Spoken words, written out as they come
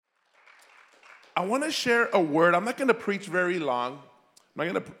I want to share a word. I'm not going to preach very long.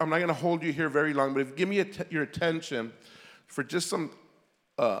 I'm not going to hold you here very long, but if you give me your attention for just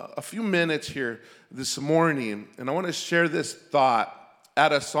a few minutes here this morning, and I want to share this thought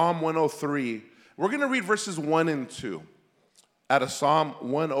out of Psalm 103. We're going to read verses 1 and 2 out of Psalm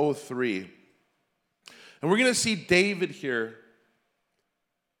 103. And we're going to see David here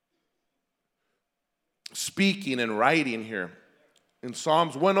speaking and writing here in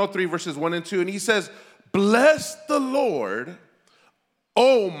Psalms 103, verses 1 and 2. And he says, "Bless the Lord,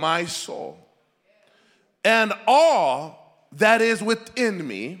 O my soul, and all that is within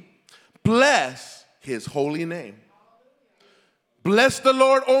me, bless his holy name. Bless the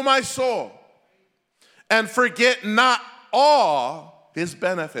Lord, O my soul, and forget not all his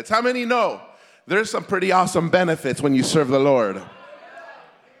benefits." How many know there's some pretty awesome benefits when you serve the Lord?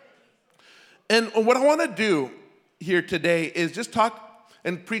 And what I want to do here today is just talk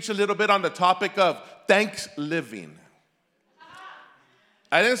and preach a little bit on the topic of thanks living.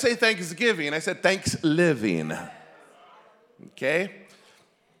 I didn't say Thanksgiving, I said thanks living. Okay?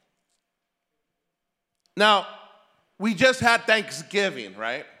 Now, we just had Thanksgiving,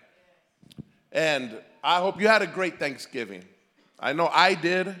 right? And I hope you had a great Thanksgiving. I know I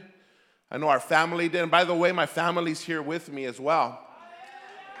did. I know our family did. And by the way, my family's here with me as well.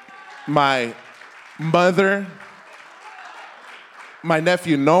 My mother, my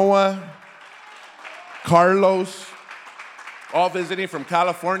nephew Noah, Carlos, all visiting from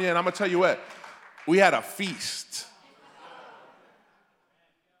California. And I'm going to tell you what, we had a feast.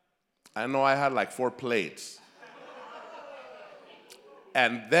 I know I had like 4 plates.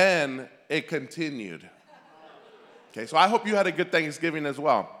 And then it continued. Okay, so I hope you had a good Thanksgiving as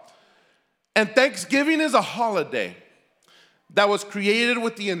well. And Thanksgiving is a holiday that was created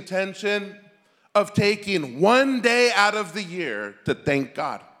with the intention of taking one day out of the year to thank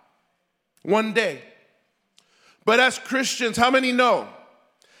God. One day. But as Christians, how many know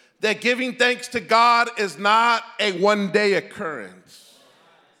that giving thanks to God is not a one-day occurrence?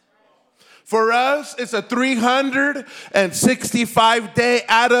 For us, it's a 365-day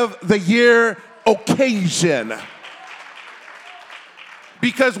out of the year occasion.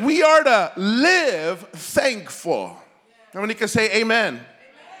 Because we are to live thankful. How many can say amen? Amen?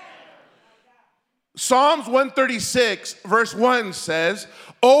 Psalms 136 verse 1 says,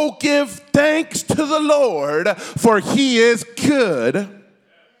 "Oh, give thanks to the Lord, for he is good,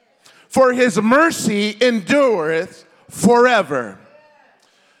 for his mercy endureth forever."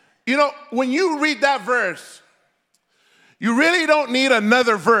 You know, when you read that verse, you really don't need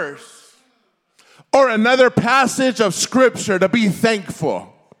another verse or another passage of scripture to be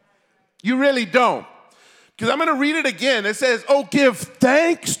thankful. You really don't. Because I'm going to read it again. It says, "Oh, give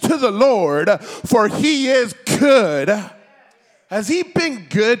thanks to the Lord, for he is good." Has he been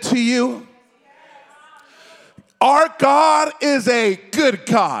good to you? Our God is a good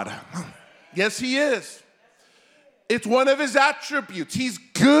God. Yes, he is. It's one of his attributes. He's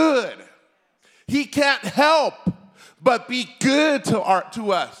good. He can't help but be good to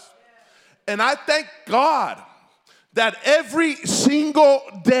us. And I thank God that every single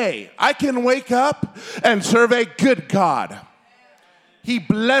day I can wake up and serve a good God. He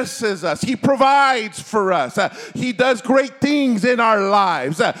blesses us. He provides for us. He does great things in our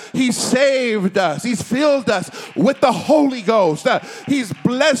lives. He saved us. He's filled us with the Holy Ghost. He's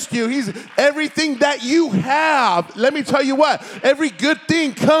blessed you. He's everything that you have. Let me tell you what, every good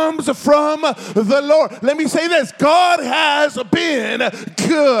thing comes from the Lord. Let me say this, God has been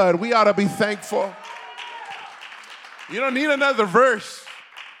good. We ought to be thankful. You don't need another verse.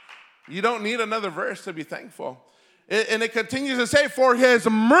 You don't need another verse to be thankful. And it continues to say, "For his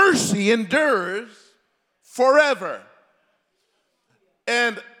mercy endures forever."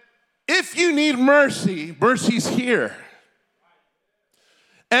 And if you need mercy, mercy's here.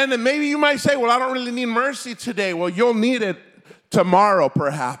 And then maybe you might say, "Well, I don't really need mercy today." Well, you'll need it tomorrow,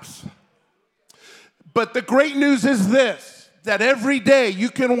 perhaps. But the great news is this, that every day you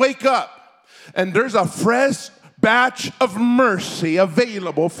can wake up and there's a fresh batch of mercy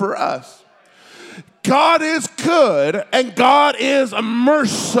available for us. God is good and God is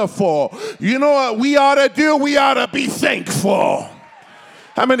merciful. You know what we ought to do? We ought to be thankful.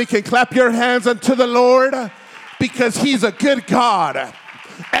 How many can clap your hands unto the Lord? Because he's a good God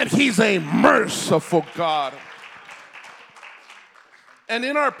and he's a merciful God. And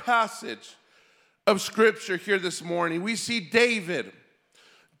in our passage of scripture here this morning, we see David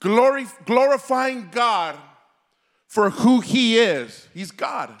glorifying God for who he is. He's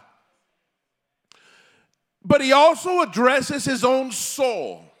God. But he also addresses his own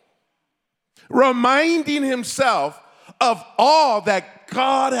soul, reminding himself of all that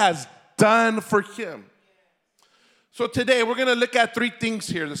God has done for him. So today we're going to look at 3 things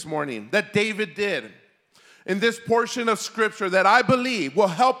here this morning that David did in this portion of scripture that I believe will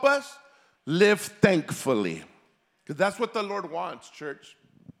help us live thankfully. Because that's what the Lord wants, church.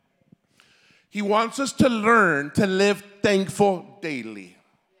 He wants us to learn to live thankful daily.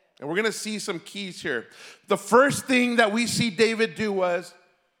 And we're going to see some keys here. The first thing that we see David do was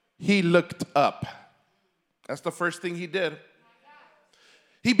he looked up. That's the first thing he did.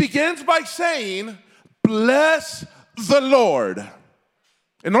 He begins by saying, bless the Lord.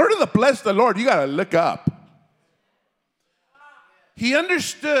 In order to bless the Lord, you got to look up. He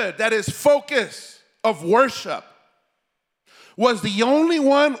understood that his focus of worship was the only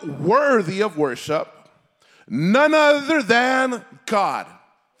one worthy of worship, none other than God.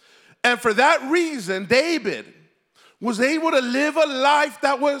 And for that reason, David was able to live a life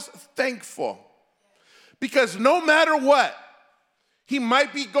that was thankful. Because no matter what he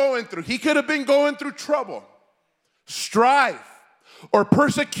might be going through, he could have been going through trouble, strife, or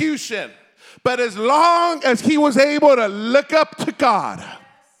persecution. But as long as he was able to look up to God,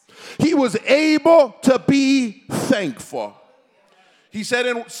 he was able to be thankful. He said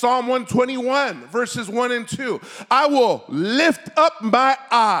in Psalm 121, verses 1 and 2, I will lift up my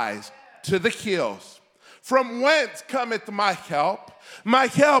eyes to the hills. From whence cometh my help? My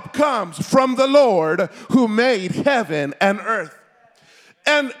help comes from the Lord who made heaven and earth.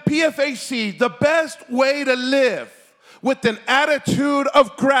 And PFAC, the best way to live with an attitude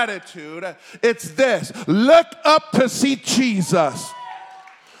of gratitude, it's this. Look up to see Jesus.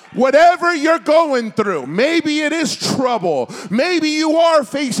 Whatever you're going through, maybe it is trouble, maybe you are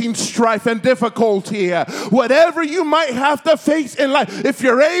facing strife and difficulty, whatever you might have to face in life, if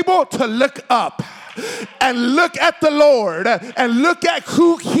you're able to look up and look at the Lord and look at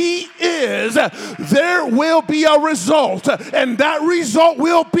who he is, there will be a result, and that result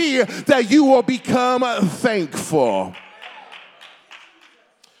will be that you will become thankful.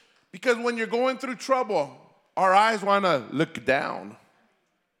 Because when you're going through trouble, our eyes want to look down.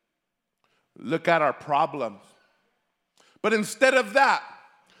 Look at our problems. But instead of that,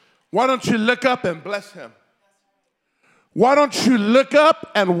 why don't you look up and bless him? Why don't you look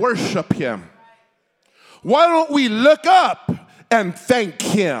up and worship him? Why don't we look up and thank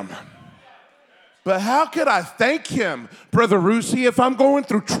him? But how could I thank him, Brother Rusi, if I'm going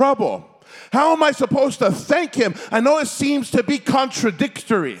through trouble? How am I supposed to thank him? I know it seems to be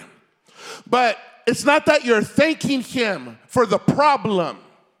contradictory, but it's not that you're thanking him for the problem.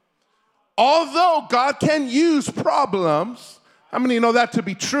 Although God can use problems, how many know that to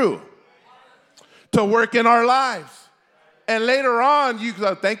be true? To work in our lives. And later on, you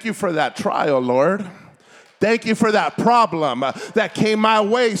go, thank you for that trial, Lord. Thank you for that problem that came my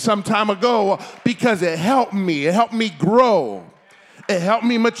way some time ago, because it helped me. It helped me grow. It helped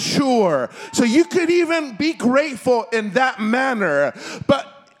me mature. So you could even be grateful in that manner. But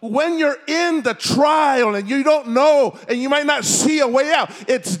when you're in the trial and you don't know and you might not see a way out,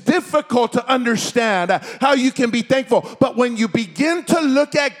 it's difficult to understand how you can be thankful. But when you begin to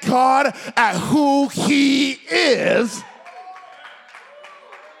look at God, at who he is,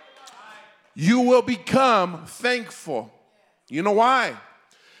 you will become thankful. You know why?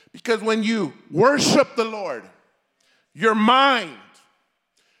 Because when you worship the Lord, your mind,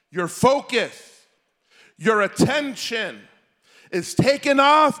 your focus, your attention is taken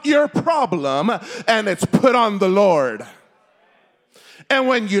off your problem and it's put on the Lord. And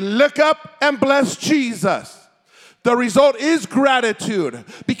when you look up and bless Jesus, the result is gratitude,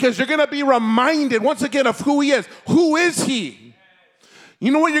 because you're going to be reminded once again of who he is. Who is he?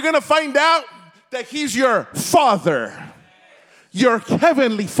 You know what you're going to find out? That he's your Father, your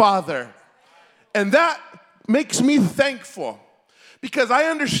heavenly Father. And that makes me thankful, because I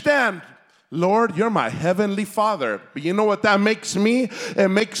understand, Lord, you're my heavenly Father. But you know what that makes me? It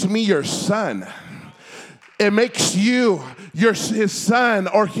makes me your son. It makes you his son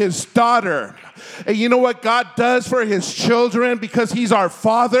or his daughter. And you know what God does for his children? Because he's our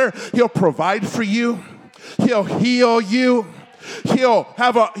Father, he'll provide for you. He'll heal you. He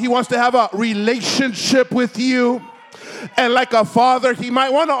wants to have a relationship with you. And like a father, he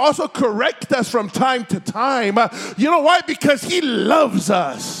might want to also correct us from time to time. You know why? Because he loves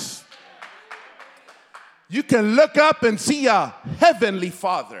us. You can look up and see a heavenly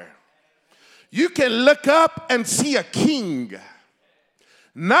Father. You can look up and see a king.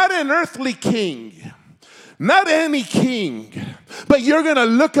 Not an earthly king. Not any king. But you're going to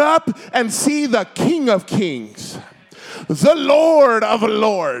look up and see the King of Kings. The Lord of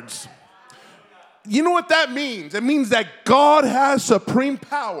Lords. You know what that means? It means that God has supreme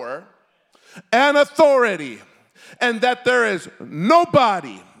power and authority, and that there is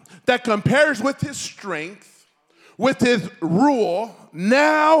nobody that compares with his strength, with his rule,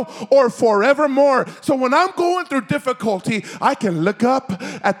 now or forevermore. So when I'm going through difficulty, I can look up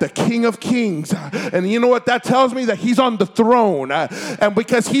at the King of Kings. And you know what that tells me? That he's on the throne. And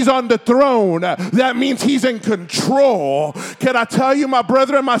because he's on the throne, that means he's in control. Can I tell you, my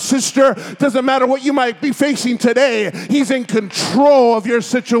brother and my sister, doesn't matter what you might be facing today, he's in control of your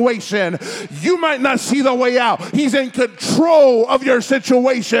situation. You might not see the way out. He's in control of your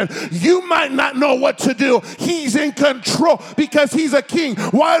situation. You might not know what to do. He's in control because he's a king.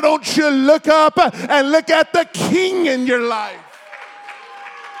 Why don't you look up and look at the king in your life?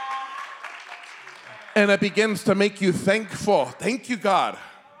 And it begins to make you thankful. Thank you, God.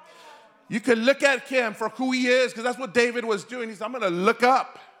 You can look at him for who he is, because that's what David was doing. He said, I'm going to look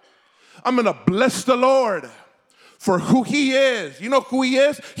up. I'm going to bless the Lord for who he is. You know who he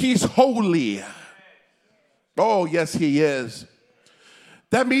is? He's holy. Oh, yes, he is.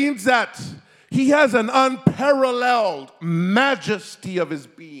 That means that he has an unparalleled majesty of his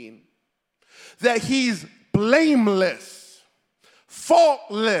being. That he's blameless,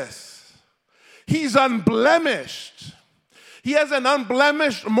 faultless. He's unblemished. He has an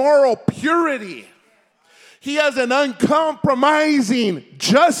unblemished moral purity. He has an uncompromising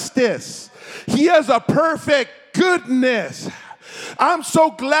justice. He has a perfect goodness. I'm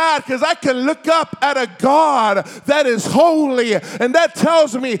so glad because I can look up at a God that is holy, and that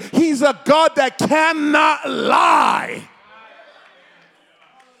tells me he's a God that cannot lie.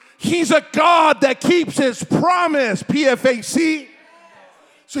 He's a God that keeps his promise, PFAC.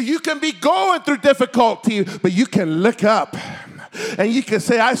 So you can be going through difficulty, but you can look up and you can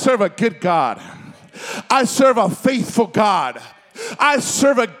say, I serve a good God. I serve a faithful God. I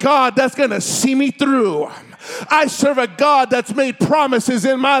serve a God that's going to see me through. I serve a God that's made promises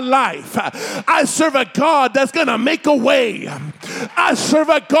in my life. I serve a God that's going to make a way. I serve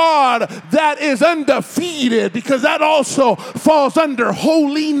a God that is undefeated, because that also falls under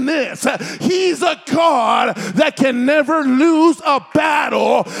holiness. He's a God that can never lose a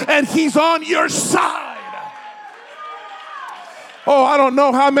battle, and he's on your side. Oh, I don't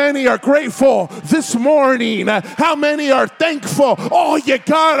know how many are grateful this morning. How many are thankful? All you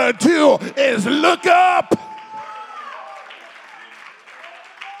gotta do is look up.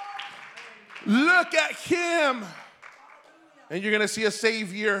 Look at him. And you're gonna see a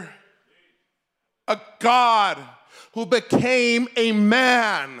Savior, a God who became a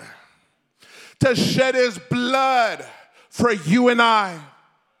man to shed his blood for you and I,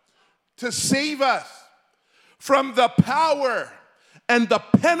 to save us from the power and the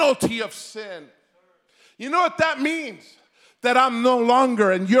penalty of sin. You know what that means? That I'm no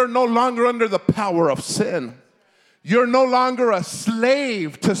longer, and you're no longer under the power of sin. You're no longer a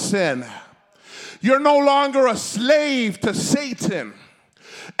slave to sin. You're no longer a slave to Satan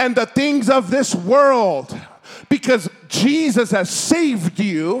and the things of this world, because Jesus has saved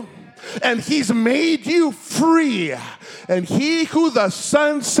you and he's made you free. And he who the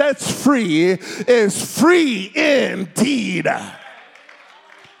Son sets free is free indeed.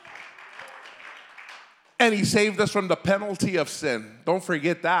 And he saved us from the penalty of sin. Don't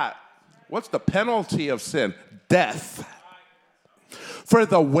forget that. What's the penalty of sin? Death. For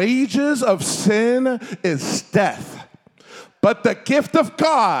the wages of sin is death, but the gift of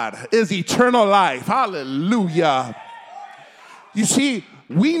God is eternal life. Hallelujah. You see,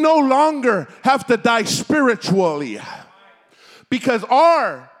 we no longer have to die spiritually, because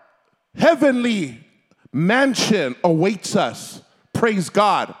our heavenly mansion awaits us. Praise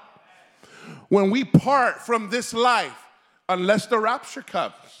God. When we part from this life, unless the rapture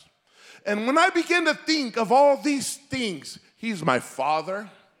comes. And when I begin to think of all these things, he's my Father,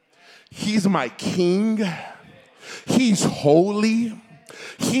 he's my King, he's holy,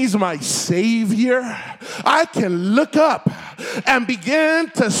 he's my Savior, I can look up and begin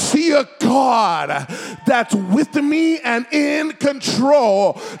to see a God that's with me and in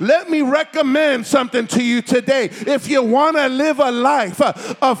control. Let me recommend something to you today. If you want to live a life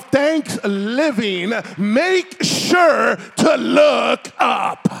of thanks living, make sure to look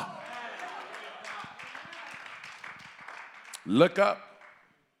up. Look up.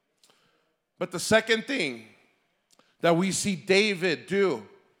 But the second thing that we see David do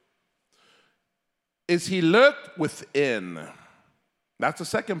is he looked within. That's the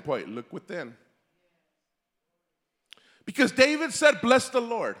second point. Look within. Because David said, bless the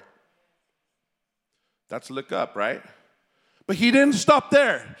Lord. That's look up, right? But he didn't stop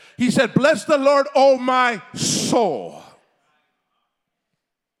there. He said, bless the Lord, oh my soul,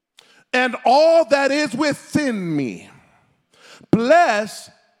 and all that is within me. Bless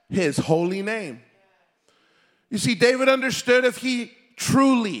his holy name. You see, David understood if he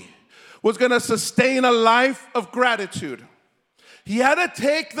truly was going to sustain a life of gratitude, he had to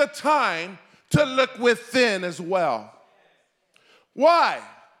take the time to look within as well. Why?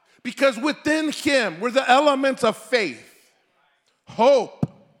 Because within him were the elements of faith, hope,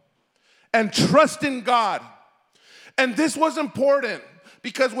 and trust in God. And this was important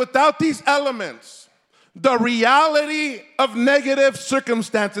because without these elements, the reality of negative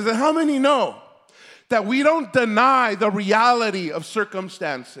circumstances, and how many know that we don't deny the reality of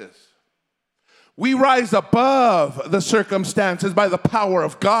circumstances? We rise above the circumstances by the power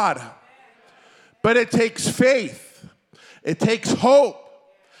of God. But it takes faith, it takes hope,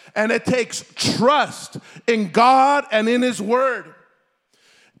 and it takes trust in God and in His Word.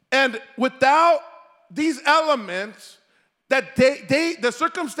 And without these elements, that the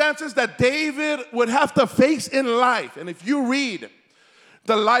circumstances that David would have to face in life, and if you read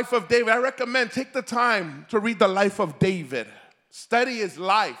the life of David, I recommend take the time to read the life of David. Study his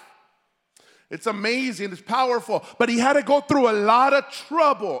life. It's amazing, it's powerful, but he had to go through a lot of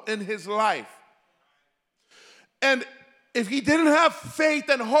trouble in his life. And if he didn't have faith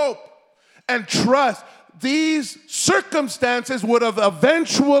and hope and trust, these circumstances would have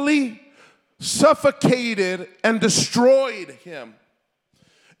eventually suffocated and destroyed him.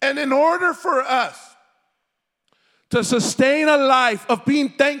 And in order for us to sustain a life of being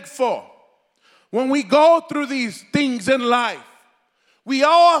thankful, when we go through these things in life, we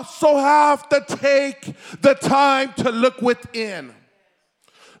also have to take the time to look within.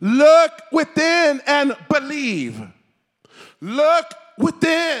 Look within and believe. Look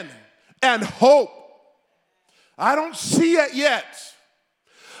within and hope. I don't see it yet.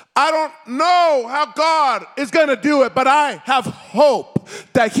 I don't know how God is going to do it, but I have hope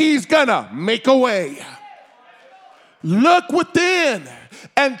that He's going to make a way. Look within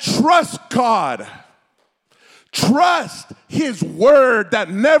and trust God. Trust His word that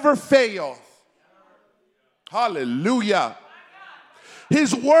never fails. Hallelujah.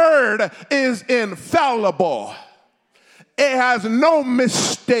 His word is infallible. It has no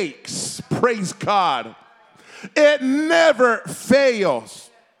mistakes. Praise God. It never fails.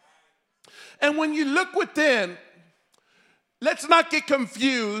 And when you look within, let's not get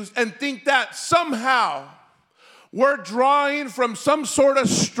confused and think that somehow we're drawing from some sort of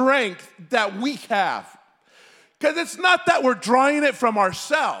strength that we have. Because it's not that we're drawing it from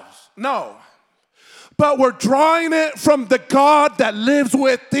ourselves, no. But we're drawing it from the God that lives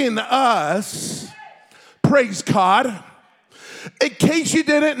within us. Praise God. In case you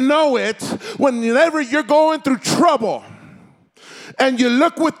didn't know it, whenever you're going through trouble and you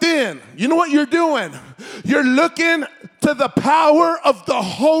look within, you know what you're doing? You're looking to the power of the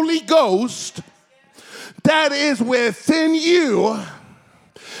Holy Ghost that is within you.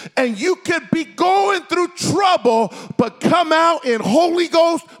 And you could be going through trouble, but come out in Holy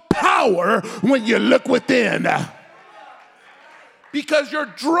Ghost power when you look within. Because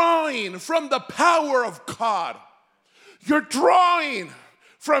you're drawing from the power of God. You're drawing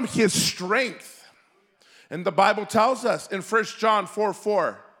from His strength. And the Bible tells us in 1 John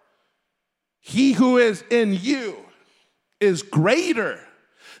 4:4, He who is in you is greater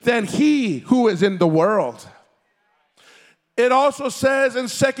than he who is in the world. It also says in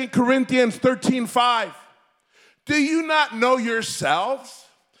 2 Corinthians 13:5, do you not know yourselves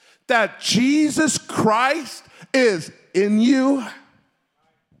that Jesus Christ is in you?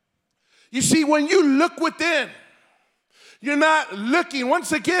 You see, when you look within, you're not looking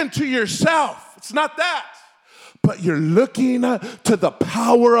once again to yourself. It's not that. But you're looking to the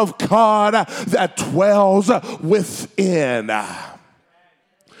power of God that dwells within.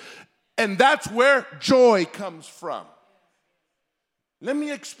 And that's where joy comes from. Let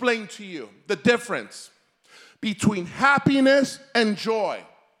me explain to you the difference between happiness and joy.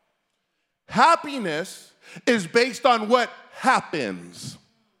 Happiness is based on what happens.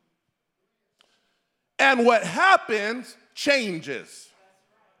 And what happens changes.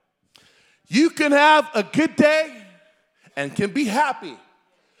 You can have a good day and can be happy.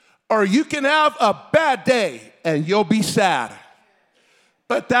 Or you can have a bad day and you'll be sad.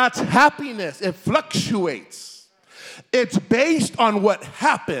 But that's happiness. It fluctuates. It's based on what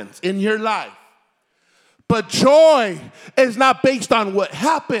happens in your life. But joy is not based on what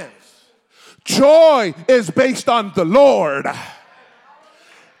happens. Joy is based on the Lord.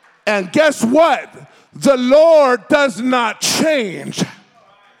 And guess what? The Lord does not change.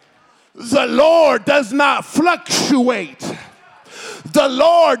 The Lord does not fluctuate. The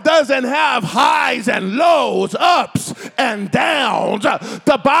Lord doesn't have highs and lows, ups and downs.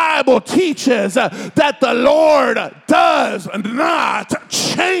 The Bible teaches that the Lord does not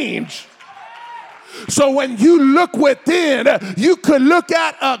change. So when you look within, you could look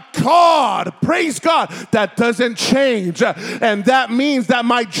at a God, praise God, that doesn't change. And that means that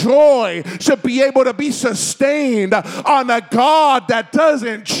my joy should be able to be sustained on a God that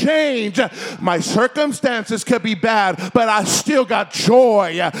doesn't change. My circumstances could be bad, but I still got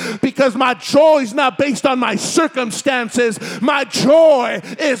joy because my joy is not based on my circumstances. My joy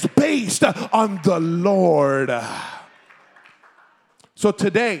is based on the Lord. So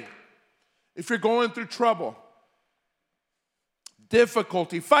today, if you're going through trouble,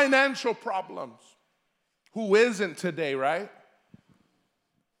 difficulty, financial problems, who isn't today, right?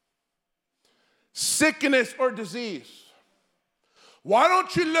 Sickness or disease, why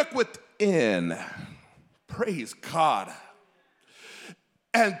don't you look within? Praise God.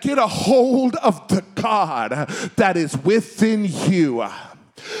 And get a hold of the God that is within you.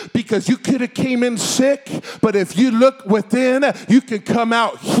 Because you could have came in sick, but if you look within, you can come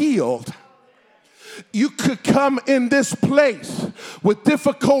out healed. You could come in this place with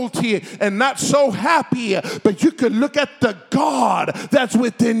difficulty and not so happy, but you could look at the God that's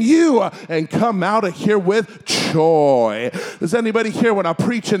within you and come out of here with joy. Is anybody here when I'm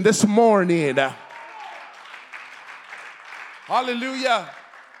preaching this morning? Hallelujah.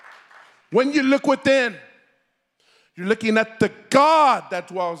 When you look within, you're looking at the God that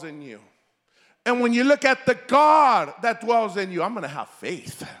dwells in you. And when you look at the God that dwells in you, I'm going to have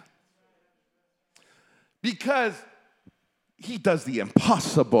faith. Because he does the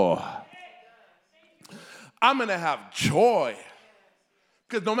impossible. I'm going to have joy.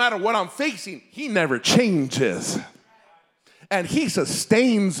 Because no matter what I'm facing, he never changes. And he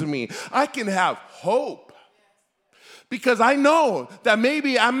sustains me. I can have hope. Because I know that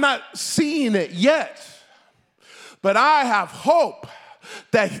maybe I'm not seeing it yet. But I have hope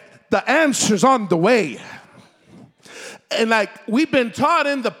that the answer's on the way. And like we've been taught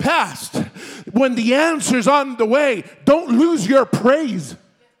in the past, when the answer's on the way, don't lose your praise.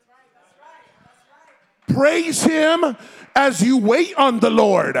 Praise him as you wait on the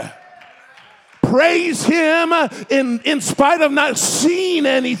Lord. Praise him in spite of not seeing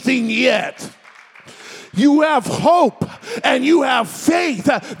anything yet. You have hope and you have faith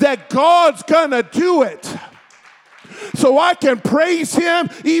that God's gonna do it. So I can praise him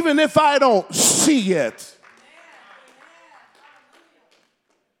even if I don't see it.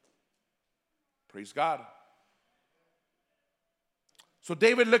 Praise God. So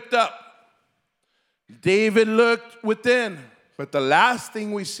David looked up. David looked within. But the last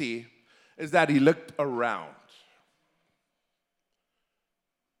thing we see is that he looked around.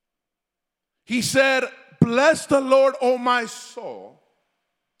 He said, "Bless the Lord, O my soul."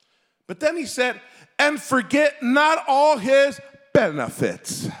 But then he said, "And forget not all his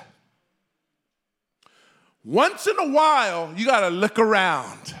benefits." Once in a while, you got to look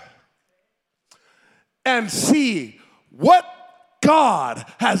around and see what God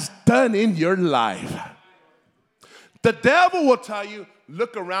has done in your life. The devil will tell you,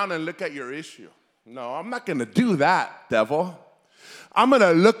 look around and look at your issue. No, I'm not going to do that, devil. I'm going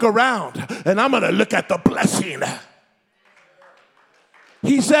to look around and I'm going to look at the blessing.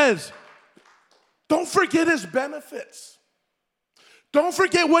 He says, don't forget his benefits. Don't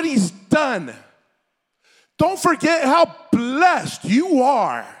forget what he's done. Don't forget how blessed you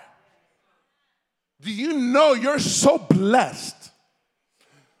are. Do you know you're so blessed?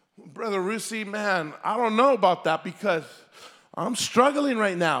 Brother Rusi, man, I don't know about that because I'm struggling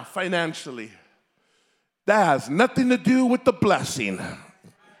right now financially. That has nothing to do with the blessing.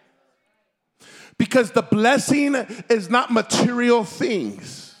 Because the blessing is not material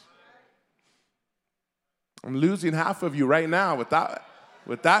things. I'm losing half of you right now with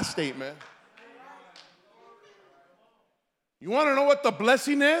that statement. You want to know what the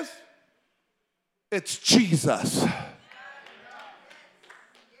blessing is? It's Jesus.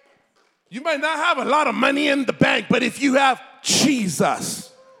 You might not have a lot of money in the bank, but if you have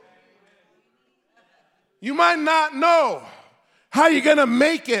Jesus, you might not know how you're going to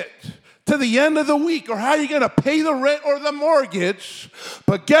make it to the end of the week or how you're going to pay the rent or the mortgage.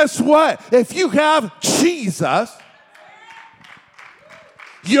 But guess what? If you have Jesus,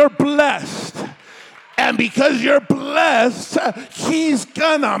 you're blessed. And because you're blessed, he's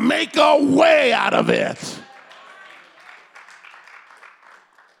gonna make a way out of it.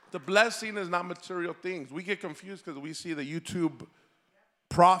 The blessing is not material things. We get confused because we see the YouTube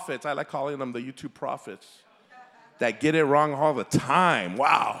prophets. I like calling them the YouTube prophets that get it wrong all the time.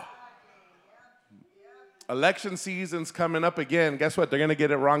 Wow. Election season's coming up again. Guess what? They're gonna get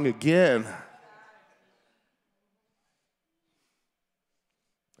it wrong again.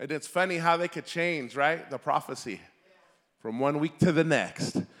 And it's funny how they could change, right? The prophecy from one week to the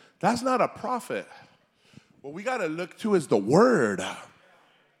next. That's not a prophet. What we got to look to is the word.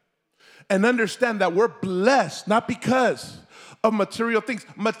 And understand that we're blessed not because of material things.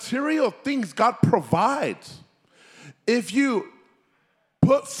 Material things God provides. If you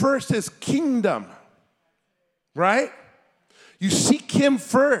put first his kingdom, right? You seek him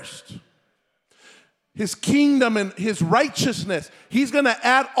first. His kingdom and his righteousness. He's going to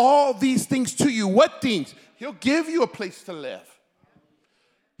add all these things to you. What things? He'll give you a place to live.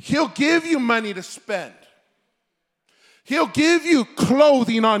 He'll give you money to spend. He'll give you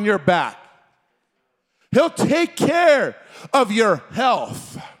clothing on your back. He'll take care of your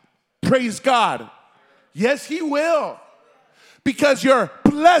health. Praise God. Yes, he will. Because you're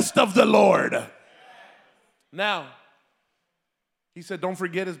blessed of the Lord. Now, he said, don't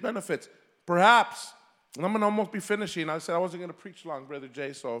forget his benefits. Perhaps, and I'm going to almost be finishing. I said I wasn't going to preach long, Brother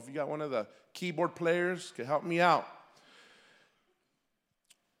Jay, so if you got one of the keyboard players, can help me out.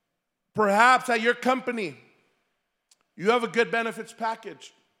 Perhaps at your company, you have a good benefits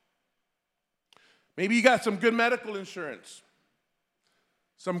package. Maybe you got some good medical insurance,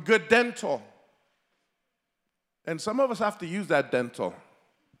 some good dental. And some of us have to use that dental.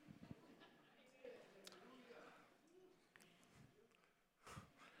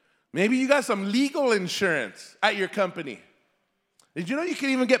 Maybe you got some legal insurance at your company. Did you know you can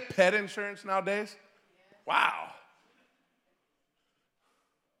even get pet insurance nowadays? Wow.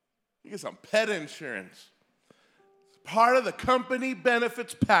 You get some pet insurance. It's part of the company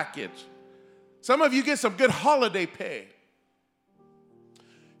benefits package. Some of you get some good holiday pay.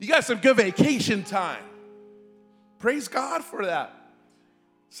 You got some good vacation time. Praise God for that.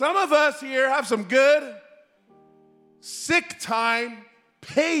 Some of us here have some good sick time,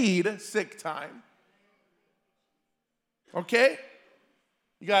 paid sick time. Okay?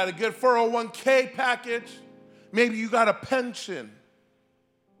 You got a good 401k package. Maybe you got a pension.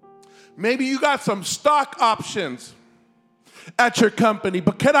 Maybe you got some stock options at your company.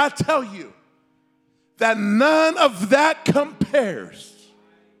 But can I tell you that none of that compares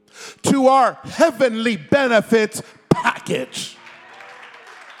to our heavenly benefits package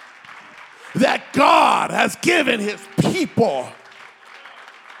that God has given his people.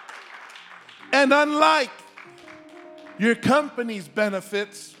 And unlike your company's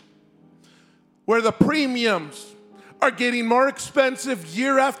benefits, where the premiums are getting more expensive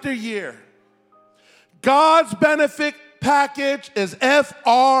year after year, God's benefit package is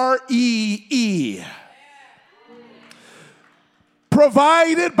FREE.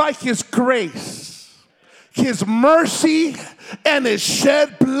 Provided by his grace, his mercy, and his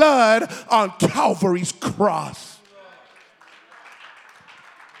shed blood on Calvary's cross.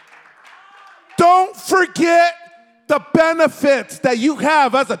 Don't forget the benefits that you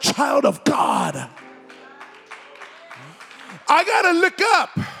have as a child of God. I got to look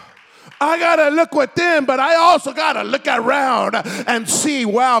up. I got to look within, but I also got to look around and see,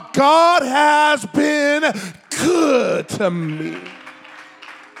 wow, God has been good to me.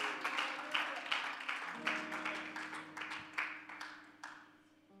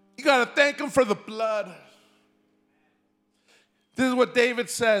 You got to thank him for the blood. This is what David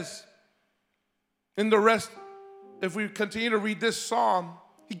says in the rest. If we continue to read this psalm,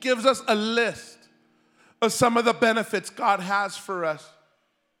 he gives us a list of some of the benefits God has for us.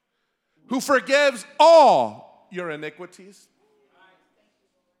 Who forgives all your iniquities.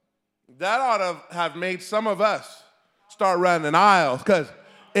 That ought to have made some of us start running aisles, because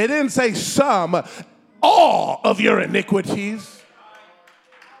it didn't say some, all of your iniquities.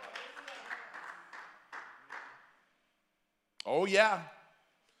 Oh, yeah.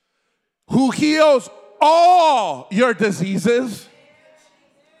 Who heals all your diseases.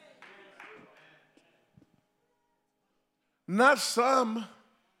 Not some.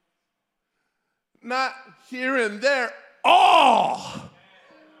 Not here and there. All.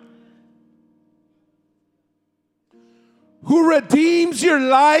 Who redeems your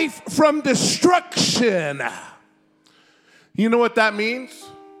life from destruction. You know what that means?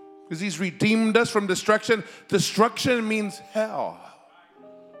 Because he's redeemed us from destruction. Destruction means hell.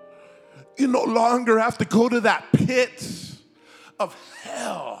 You no longer have to go to that pit of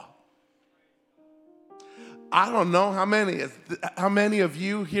hell. I don't know how many of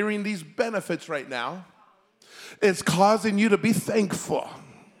you hearing these benefits right now is causing you to be thankful.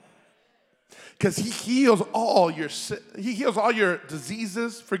 Because he heals all your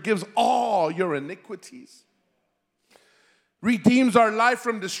diseases, forgives all your iniquities. Redeems our life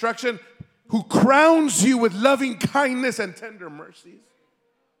from destruction, who crowns you with loving kindness and tender mercies.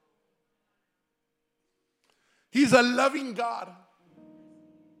 He's a loving God.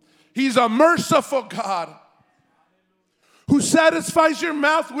 He's a merciful God who satisfies your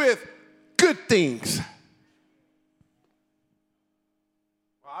mouth with good things.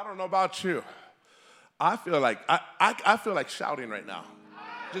 Well, I don't know about you. I feel like shouting right now,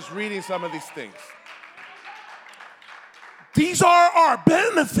 just reading some of these things. These are our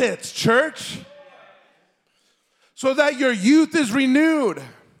benefits, church, so that your youth is renewed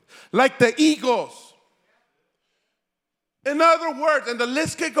like the eagles. In other words, and the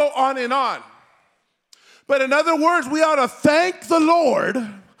list could go on and on, but in other words, we ought to thank the Lord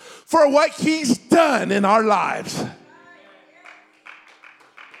for what he's done in our lives.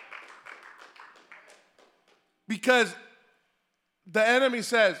 Because the enemy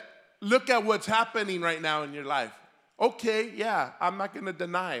says, look at what's happening right now in your life. Okay, yeah, I'm not going to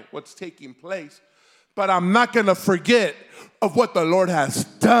deny what's taking place, but I'm not going to forget of what the Lord has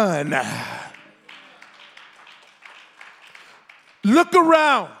done. Look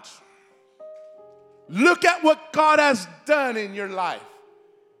around. Look at what God has done in your life.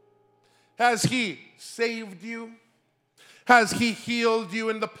 Has he saved you? Has he healed you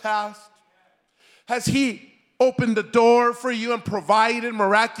in the past? Has he opened the door for you and provided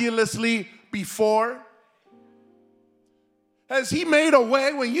miraculously before? Has he made a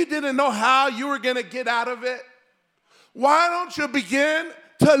way when you didn't know how you were going to get out of it? Why don't you begin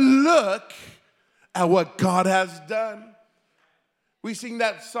to look at what God has done? We sing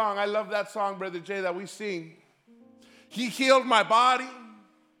that song. I love that song, Brother Jay, that we sing. He healed my body.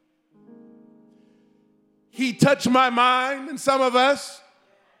 He touched my mind. And some of us,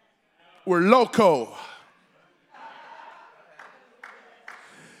 we're loco.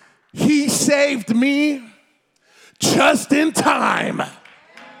 He saved me just in time.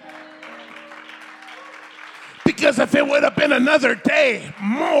 Because if it would have been another day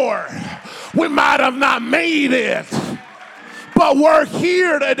more, we might have not made it. But we're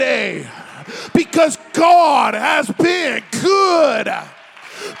here today because God has been good.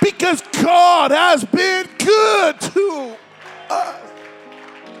 Because God has been good to us.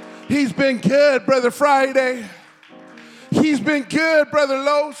 He's been good, Brother Friday. He's been good, Brother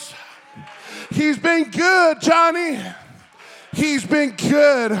Los. He's been good, Johnny. He's been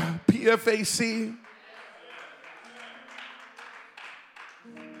good, PFAC.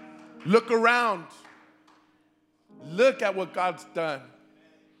 Look around. Look at what God's done.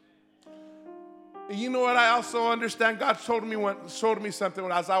 And you know what I also understand? God showed me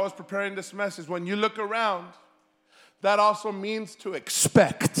something as I was preparing this message. When you look around, that also means to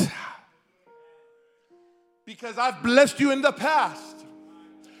expect. Because I've blessed you in the past.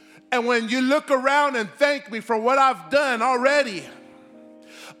 And when you look around and thank me for what I've done already,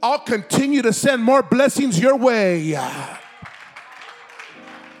 I'll continue to send more blessings your way.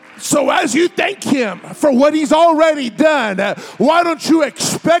 So as you thank him for what he's already done, why don't you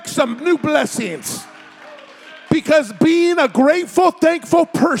expect some new blessings? Because being a grateful, thankful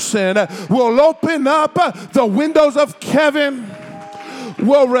person will open up the windows of heaven,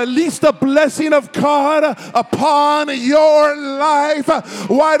 will release the blessing of God upon your life.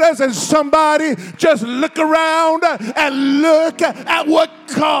 Why doesn't somebody just look around and look at what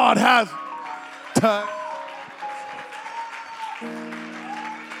God has done?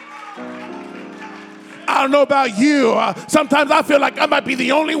 I don't know about you. Sometimes I feel like I might be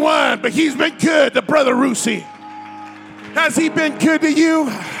the only one, but he's been good to Brother Rusi. Has he been good to you?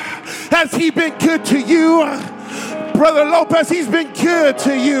 Has he been good to you? Brother Lopez, he's been good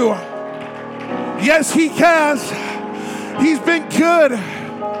to you. Yes, he has. He's been good.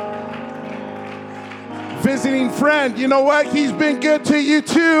 Visiting friend, you know what? He's been good to you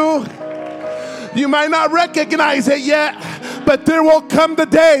too. You might not recognize it yet, but there will come the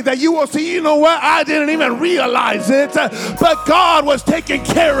day that you will see, you know what? I didn't even realize it, but God was taking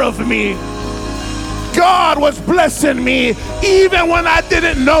care of me. God was blessing me even when I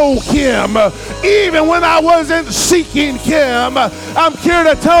didn't know him, even when I wasn't seeking him. I'm here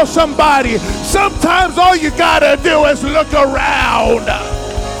to tell somebody, sometimes all you gotta do is look around.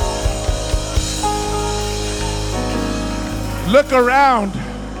 Look around.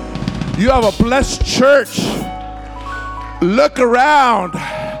 You have a blessed church. Look around.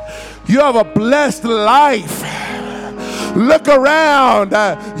 You have a blessed life. Look around.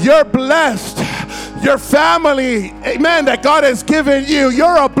 You're blessed. Your family, amen, that God has given you.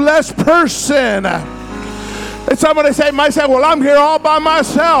 You're a blessed person. And somebody might say, well, I'm here all by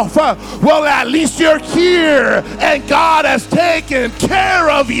myself. Well, at least you're here and God has taken care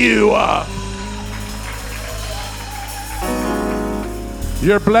of you.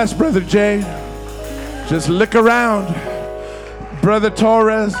 You're blessed, Brother Jay. Just look around. Brother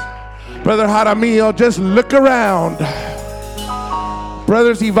Torres, Brother Jaramillo, just look around.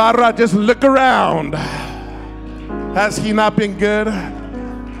 Brothers Ibarra, just look around. Has he not been good?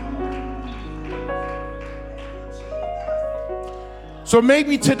 So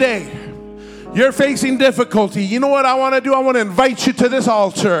maybe today you're facing difficulty. You know what I want to do? I want to invite you to this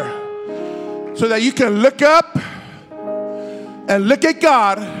altar so that you can look up and look at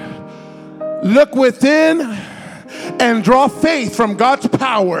God, look within and draw faith from God's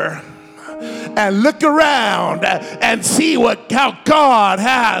power, and look around and see how God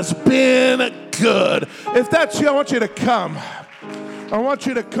has been good. If that's you, I want you to come. I want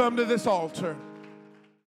you to come to this altar.